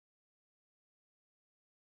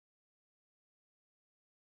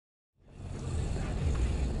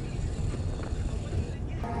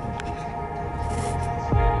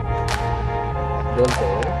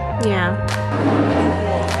Yeah.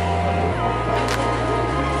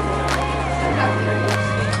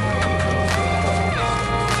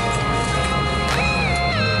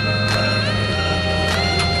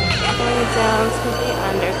 Going down to the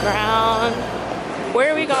underground. Where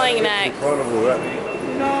are we going next? Carnival, right?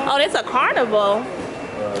 Oh, it's a carnival.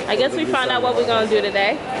 I guess we found out what we're gonna do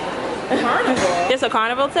today. Carnival? It's a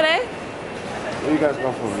carnival today? Where you guys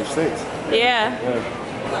come from? The States? Yeah.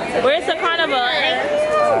 Where's the carnival?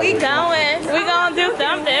 We going. We gonna do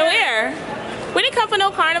something. Where? We didn't come for no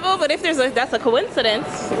carnival, but if that's a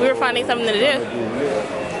coincidence. We were finding something to do.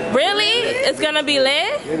 Really? It's gonna be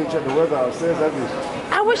lit? They didn't check the weather out. Says that is.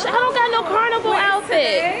 I wish I don't got no carnival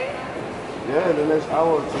outfit. Yeah, in the next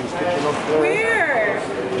hour or two, it's kicking off there. Where?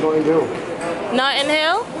 Notting Hill. Notting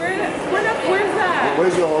Hill? Where's that?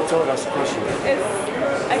 Where's your hotel? That's the question. It's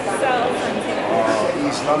Excel something.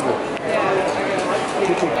 East London.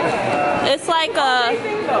 It's like a...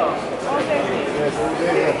 Yes, over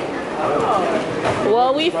there.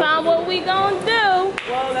 Well, we found what we gonna do.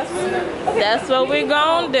 Well, that's what okay. That's what we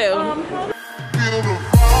gonna do.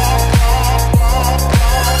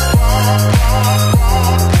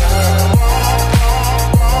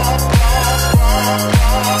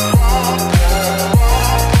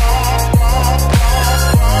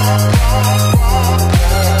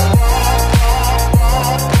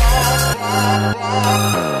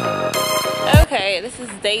 Okay, this is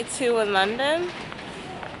day 2 in London.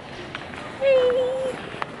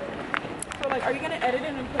 So, like, are you gonna edit it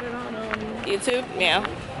and put it on YouTube? Yeah.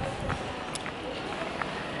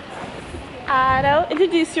 Otto,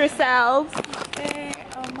 introduce yourselves. Hey,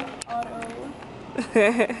 Otto.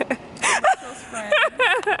 Close friend.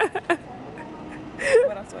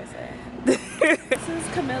 What else do I say? This is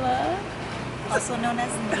Camilla, Also known as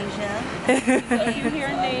Nasia. you here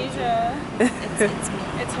in Asia. It's me.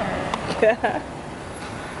 It's her.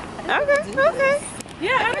 Okay.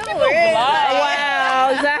 Yeah, I don't know.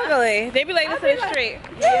 Wow, exactly. They be like this in the street.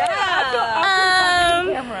 Yeah.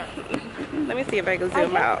 Let me see if I can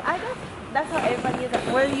zoom out. I guess that's how everybody is.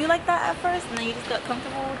 Were you like that at first and then you just got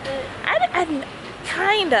comfortable with it?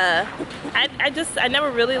 Kinda. I never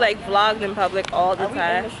really like vlogged in public all the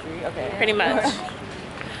time. Okay. Pretty much.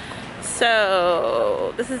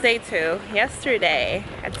 So this is day 2. Yesterday,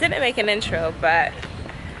 I didn't make an intro, but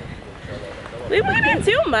we didn't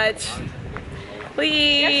do much.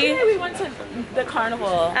 Yesterday we went to the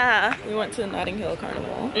carnival. We went to Notting Hill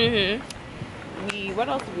Carnival. What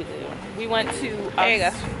else did we do? We went to There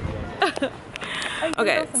you go.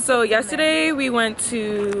 Okay, so yesterday we went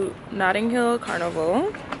to Notting Hill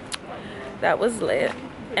Carnival. That was lit.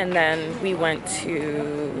 And then we went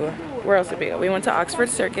to, where else did we go? We went to Oxford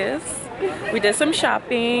Circus. We did some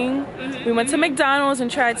shopping. We went to McDonald's and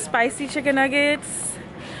tried spicy chicken nuggets.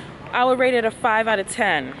 I would rate it a 5 out of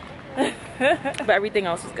 10. But everything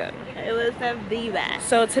else was good. It was a diva.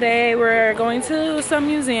 So today we're going to some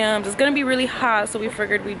museums. It's gonna be really hot, so we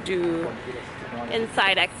figured we'd do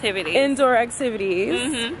Inside activities. indoor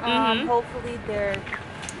activities. Hopefully they're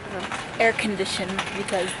air conditioned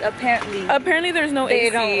because apparently There's no they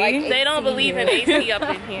AC. don't like They don't believe in AC up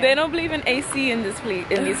in here. They don't believe in AC in these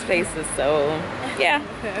places, so yeah,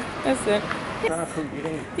 that's it.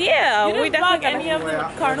 Yeah, You we didn't vlog definitely any of the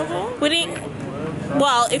carnival? We didn't.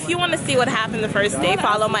 Well, if you want to see what happened the first day,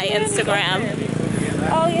 follow my Instagram.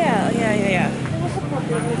 Oh yeah.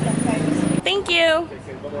 Thank you.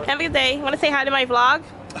 Have a good day. Want to say hi to my vlog?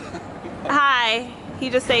 Hi. He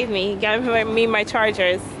just saved me. He gave me my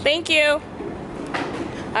chargers. Thank you.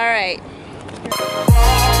 All right.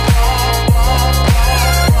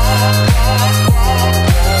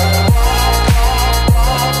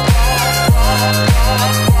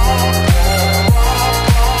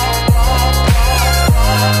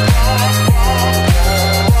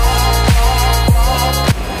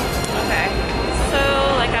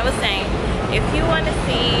 If you want to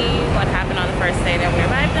see what happened on the first day that we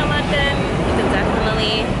arrived in London, you can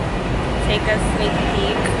definitely take a sneak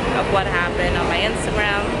peek of what happened on my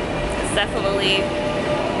Instagram. It's definitely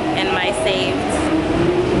in my saved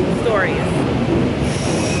stories.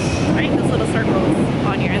 Right? Those little circles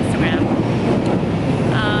on your Instagram.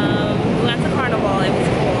 We went to Carnival. It was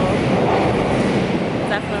cool.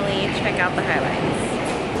 Definitely check out the highlights.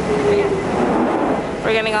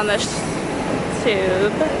 We're getting on this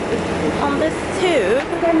tube. On this tube.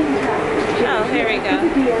 Oh, here we go.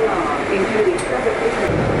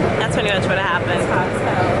 That's pretty much what happened. It's hot as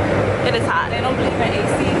hell. It is hot. They don't believe in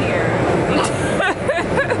AC here.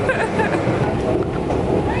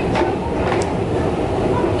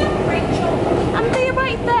 I'll be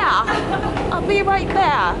right there. I'll be right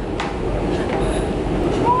there.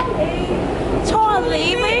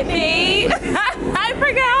 Charlie, baby.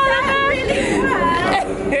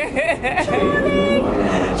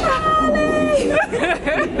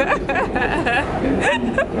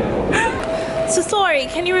 So sorry,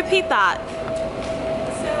 can you repeat that?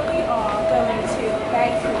 So we are going to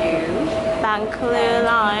Banklu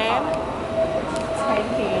line.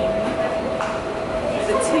 taking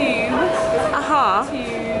the tube Uh-huh. to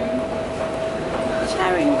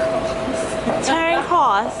Charing Cross. Charing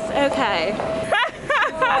Cross, okay.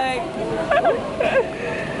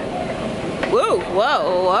 Whoa,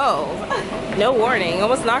 whoa, whoa. No warning,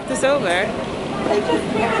 almost knocked us over.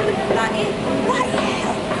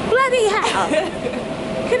 Bloody hell.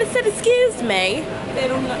 Could have said excuse me. They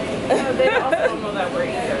don't know. They also don't know that word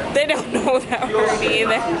either. They don't know that word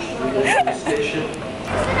either.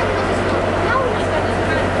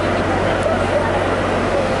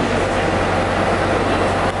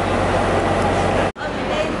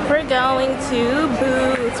 We're going to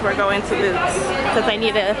Boots. We're going to Boots because I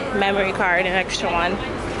need a memory card, an extra one.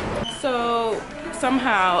 So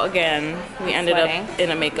somehow again we ended Sweating. up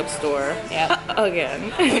in a makeup store. Yep.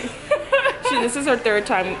 Again. This is our third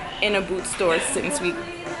time in a Boots store since we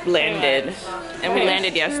landed, and we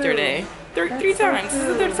landed yesterday. Three times. This is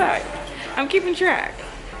the third time. I'm keeping track.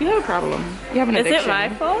 You have a problem. You have an Is addiction. it my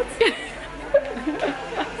fault?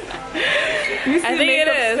 You see I think it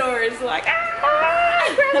makeup is. stores like I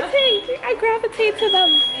gravitate to them.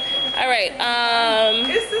 All right.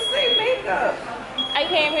 it's the same makeup. I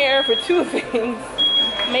came here for two things: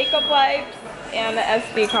 makeup wipes and the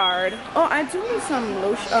SD card. Oh, I do need some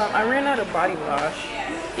lotion. I ran out of body wash.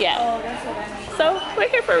 Yeah. So we're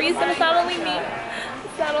here for a reason. It's not only me.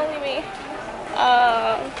 It's not only me.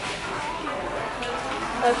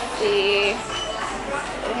 Let's see. I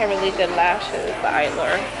have really good lashes. The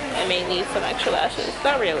eyeliner. I may need some extra lashes.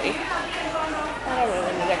 Not really. I don't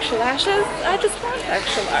really need extra lashes. I just want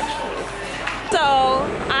extra lashes. So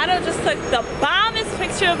Otto just took the bombest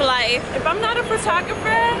picture of life. If I'm not a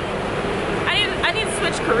photographer, I need to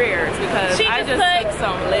switch careers because She I just just took- took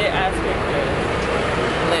some lit ass pictures.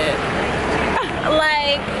 Lit.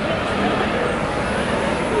 Like,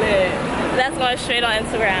 Lit. that's going straight on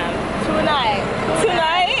Instagram. Tonight.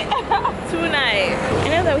 Tonight. I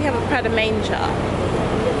know that we have a Prada manger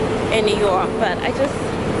in New York, but it's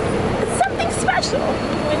something special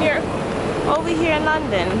when you're over here in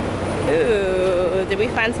London. Ooh, did we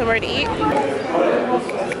find somewhere to eat?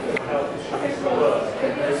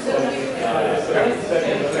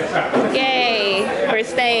 Yay, we're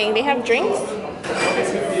staying. They have drinks?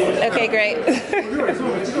 Okay, great.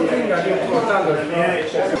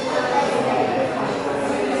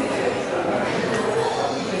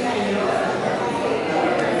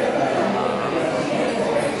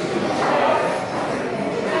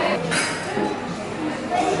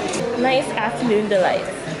 Nice afternoon delight.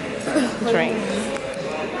 Drinks.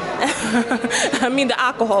 I mean the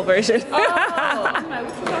alcohol version.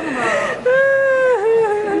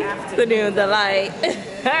 Afternoon delight.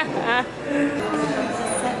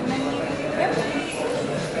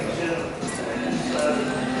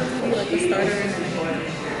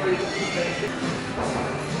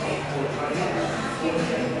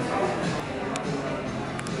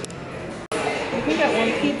 We got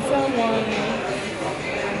one pizza, one.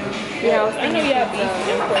 Yeah, I know you have beef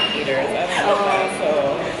and pork eaters. I don't know. So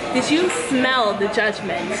did you smell the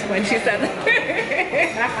judgment when she said that?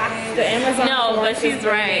 the Amazon. No, but she's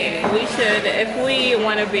right. We should, if we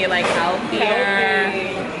want to be like healthier,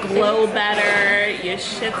 glow better, your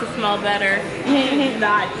shit to smell better,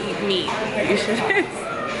 not eat meat. You should.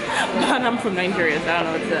 But I'm from Nigeria, so I don't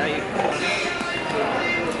know what to tell you.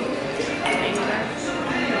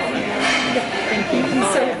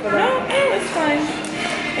 No, it's fine.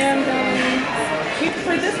 And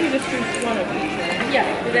for this, we just choose one of each. Right? Yeah,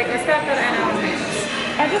 like a starter and a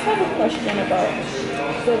I just have a question about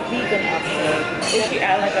the vegan option. If you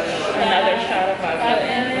add like another shot of vodka.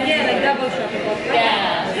 yeah, like double shot of vodka.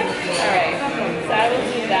 Yeah. Alright. So I will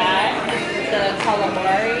do that. The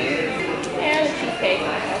calamari and the cheesecake.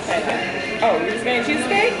 Okay. Oh, you're just getting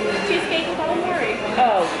cheesecake? Cheesecake and calamari.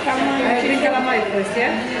 Oh, calamari. I think calamari first,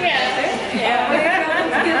 yeah? Yeah.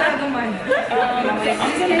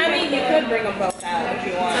 I mean, you could bring them both out if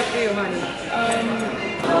you want.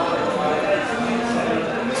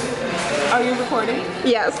 Are you recording?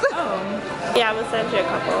 Yes. Oh. Yeah, I'm gonna send you a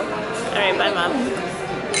couple. Alright, bye mom.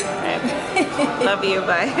 Alright. Love you,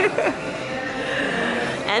 bye.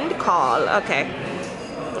 End call. Okay.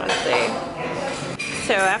 Let's see.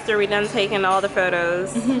 So after we done taking all the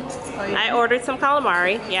photos, I ordered some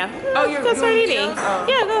calamari. Yeah. Oh, you're go start doing eating. those? Oh.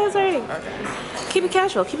 Yeah, go start eating. Okay. Keep it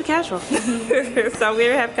casual. Keep it casual. So we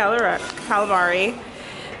have calamari.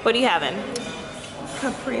 What are you having?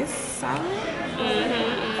 Caprese salad?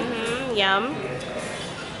 Yum.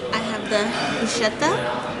 I have the bruschetta.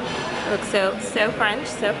 Looks so French,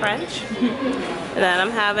 so French. And then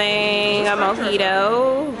I'm having a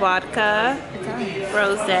mojito, vodka,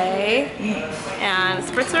 rosé, and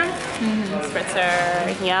spritzer. Spritzer,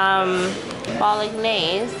 yum.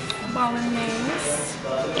 Bolognese.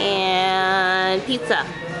 And pizza.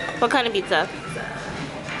 What kind of pizza?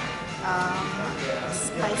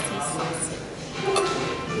 Spicy sausage.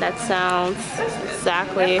 That sounds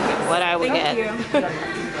exactly what I would get.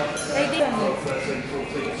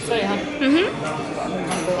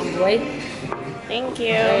 Thank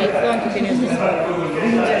you.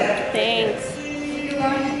 Thanks.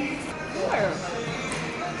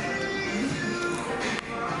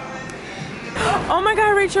 Oh my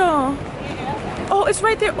God, Rachel. Oh, it's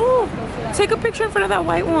right there. Oh, take a picture in front of that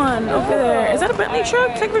white one over there. Is that a Bentley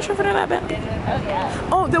truck? Take a picture in front of that Bentley.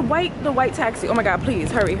 Oh, the white taxi. Oh my God,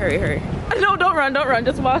 please, hurry. No, don't run,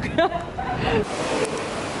 just walk.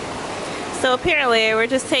 So apparently we're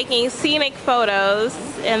just taking scenic photos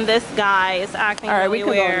and this guy is acting really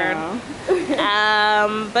weird.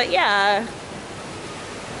 But yeah,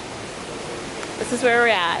 this is where we're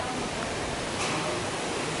at.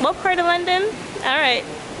 What part of London? All right,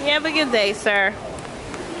 you have a good day, sir.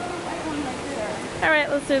 All right,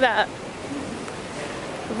 let's do that.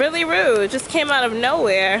 Really rude, just came out of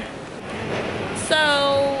nowhere.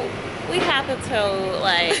 So we happened to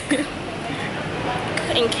like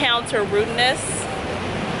encounter rudeness.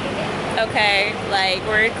 Okay, like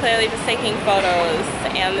we're clearly just taking photos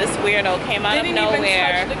and this weirdo came out of nowhere. Didn't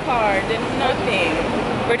even touch the car, did nothing.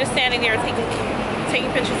 We're just standing there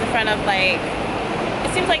taking pictures in front of like,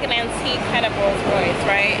 it seems like an antique kind of Rolls Royce,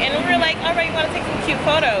 right? And we were like, all right, you want to take some cute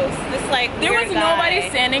photos? This like There was nobody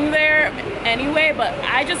standing there anyway, but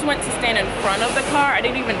I just went to stand in front of the car. I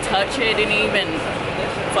didn't even touch it, didn't even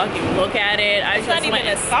fucking look at it. I just went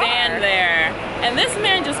and stand there. And this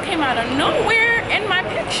man just came out of nowhere in my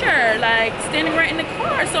picture, like standing right in the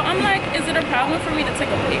car. So I'm like, is it a problem for me to take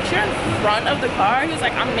a picture in front of the car? He was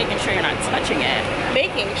like, I'm making sure you're not touching it.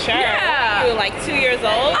 Making sure? Yeah. You were like 2 years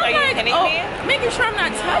old? Are you kidding me? Making sure I'm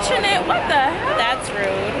not touching it? What the hell? That's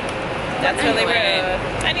rude. That's really rude.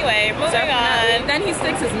 Anyway, moving on. Then he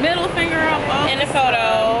sticks his middle finger up in the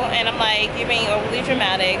photo, and I'm like, you're being overly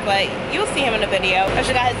dramatic, but you'll see him in the video. I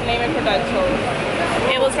forgot his name and credentials.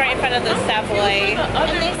 It was right in front of the Savoy.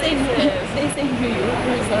 They say New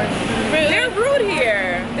Yorkers are Rude. They're rude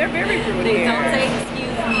here. They're very rude They here. don't say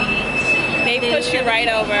excuse me. They push you right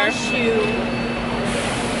over. Push you.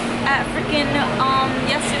 At freaking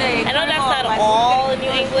yesterday. I know that's not all in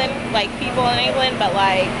New England, like people in England, but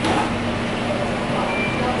like,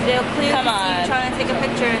 they'll clearly come see you on. trying to take a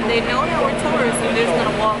picture and they know that we're tourists and they're just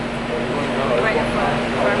gonna walk right in front.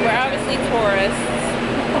 We're obviously tourists.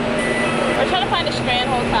 We're trying to find a Strand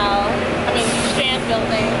hotel. I mean, Strand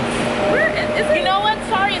building. Where is it? You know what?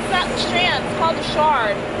 Sorry, it's not the Strand. It's called the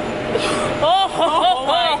Shard. Oh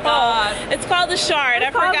my God. It's called the Shard. I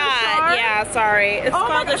called the forgot. Shard? Yeah, sorry. It's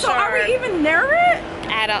called the So Shard. are we even near it?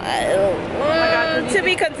 I don't. To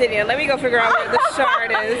be continued. Let me go figure out where the Shard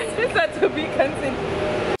is. It's not to be continued.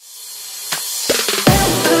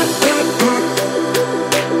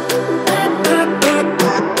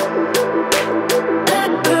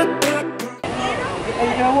 Are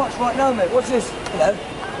you going to watch right now, mate? What's this? Hello?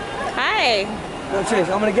 Hi. What's this?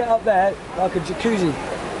 I'm going to get up there like a jacuzzi.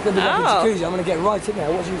 It's going to be like a jacuzzi. I'm going to get right in there.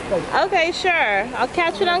 What's your face? Okay, sure. I'll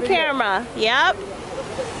catch it on camera. Yep.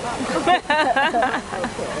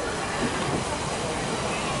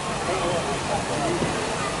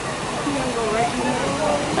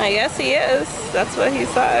 I guess he is. That's what he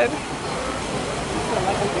said.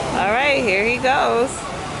 All right, here he goes.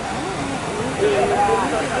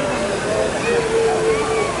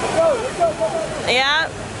 Yeah,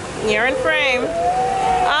 you're in frame.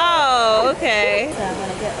 Oh, okay.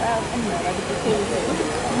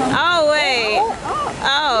 Oh, wait.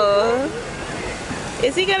 Oh.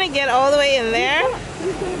 Is he gonna get all the way in there?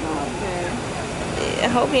 I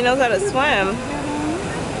hope he knows how to swim.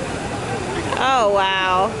 Oh,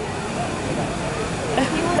 wow.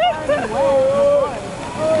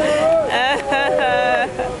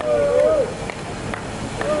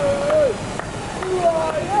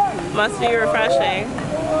 Must be refreshing.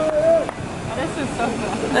 This is so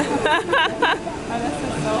good. This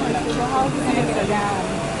is so good.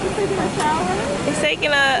 He's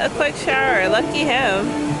taking a quick shower. Lucky him.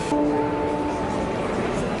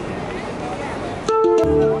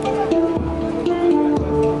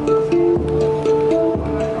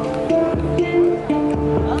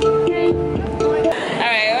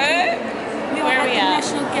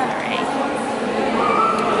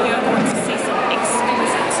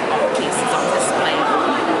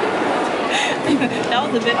 That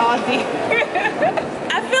was a bit Aussie.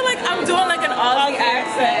 I feel like I'm doing like an Aussie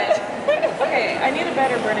accent. Okay, I need a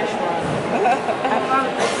better British one. I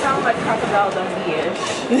sound like Crocodile Dundee-ish.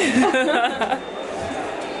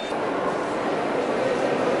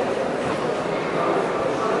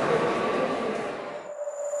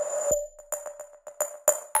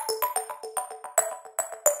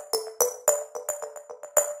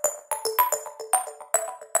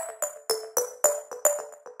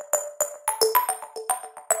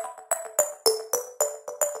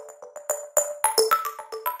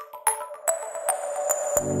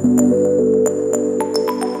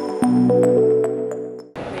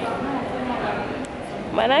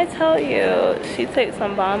 When I tell you she takes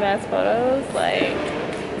some bomb ass photos, like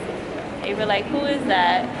they were like, who is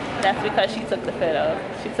that? That's because she took the photo.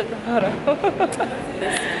 She took the photo.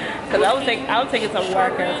 Because I was taking some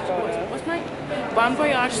work ass photos. What's my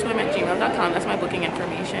bonvoyageswim@gmail.com? That's my booking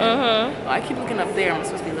information. Oh, I keep looking up there. I'm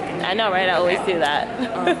supposed to be looking. I know, right? I always do that.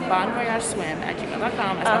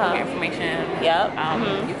 bonvoyageswim@gmail.com. That's my booking information. Yep.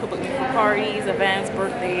 You could book me for parties, events,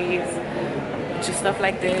 birthdays, just stuff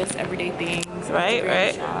like this, everyday things. Right,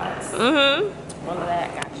 right. Shots. All of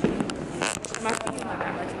that, got you. My feet not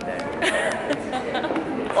that much either.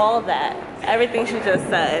 All of that. Everything she just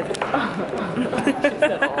said. She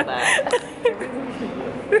said all that.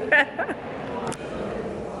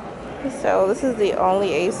 So this is the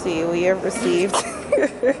only AC we have received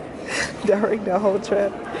during the whole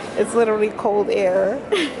trip. It's literally cold air.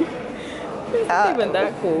 It's not even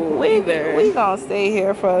that cool either. We gonna stay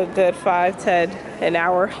here for a good 5-10 an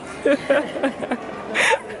hour.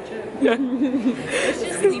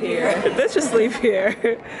 Let's just leave here.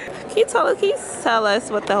 Can you tell us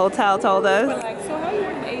what the hotel told us? We're like, so how you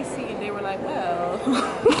in AC? And they were like, well,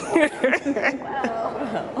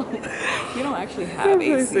 you don't actually have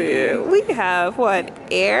AC. We have what?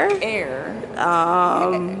 Air? Air.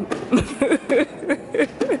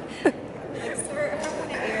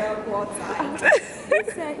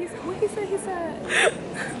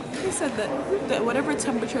 He said that whatever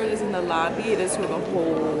temperature it is in the lobby, it is for the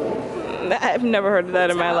whole. I've never heard of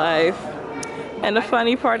that in my life. And the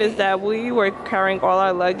funny part is that we were carrying all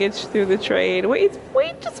our luggage through the train.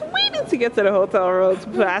 Just waiting to get to the hotel room to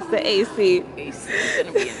pass the AC. AC is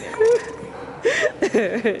gonna be in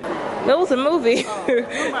there. It was a movie.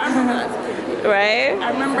 Right?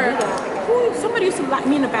 I remember somebody used to lock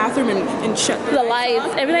me in the bathroom and shut The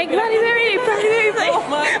lights. And be like, Bloody Mary, Bloody Mary. Like, oh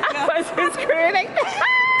my God. I was just screaming like,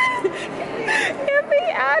 get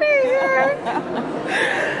me out of here.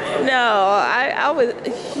 No, I was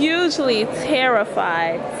hugely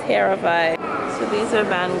terrified. So these are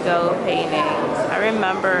Van Gogh paintings. I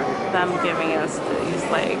remember them giving us these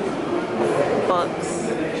like books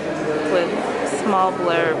with small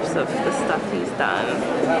blurbs of the stuff he's done.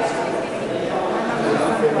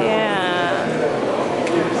 Yeah.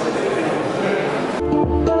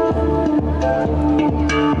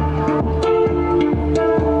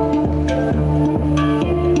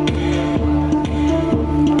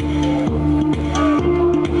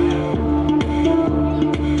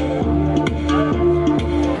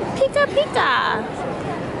 Pika Pika.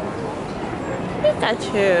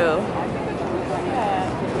 Pikachu.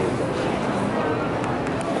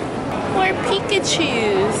 More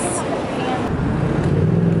Pikachus.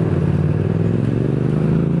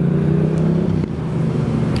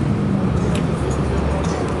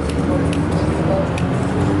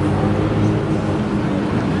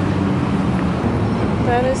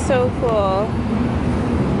 That is so cool.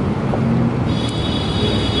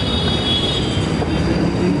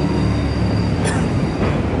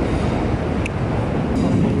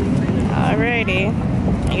 Alrighty.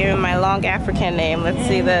 I give him my long African name. Let's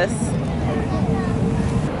see this.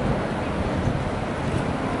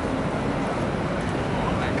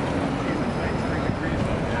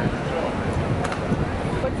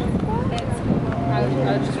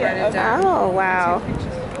 I'll just write it down. Oh, wow.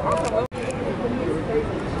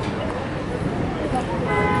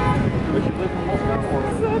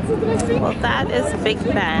 Well, that is Big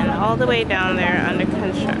Ben, all the way down there under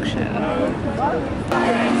construction.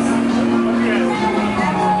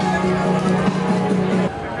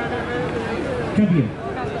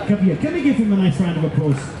 Gabia, can we give him a nice round of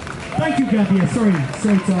applause? Thank you, Gabia. Sorry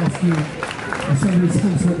to ask you. Some of these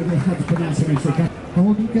times whether they had to pronounce your name. How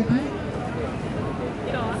old did you get, mate?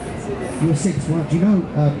 You were 6. Well, do you know,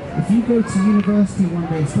 if you go to university one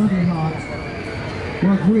day, study hard,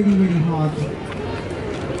 work really, really hard,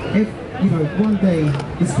 if, you know, one day,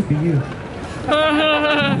 this could be you.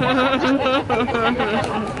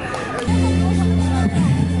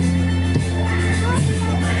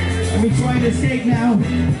 Let me try and escape now.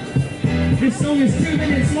 This song is 2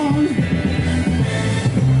 minutes long.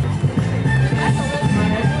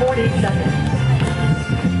 40 seconds.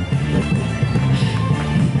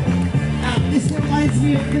 This reminds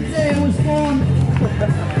me of the day I was born.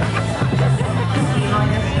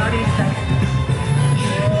 Minus 30 seconds.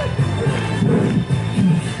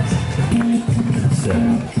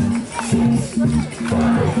 7, 6, 5,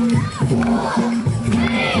 4, 3,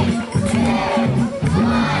 2,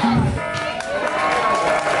 1.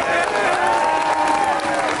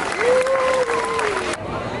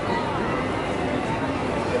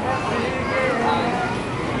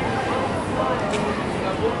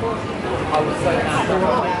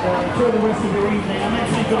 For the rest of the evening, I'm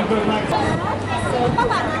actually going to go back.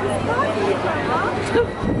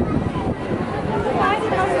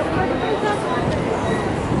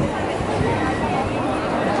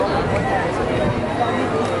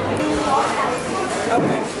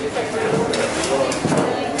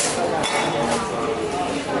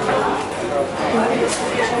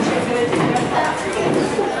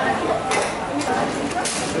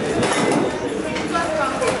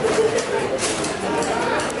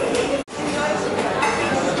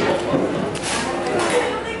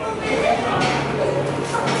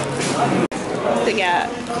 To get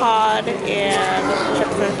cod and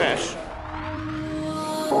chips and fish.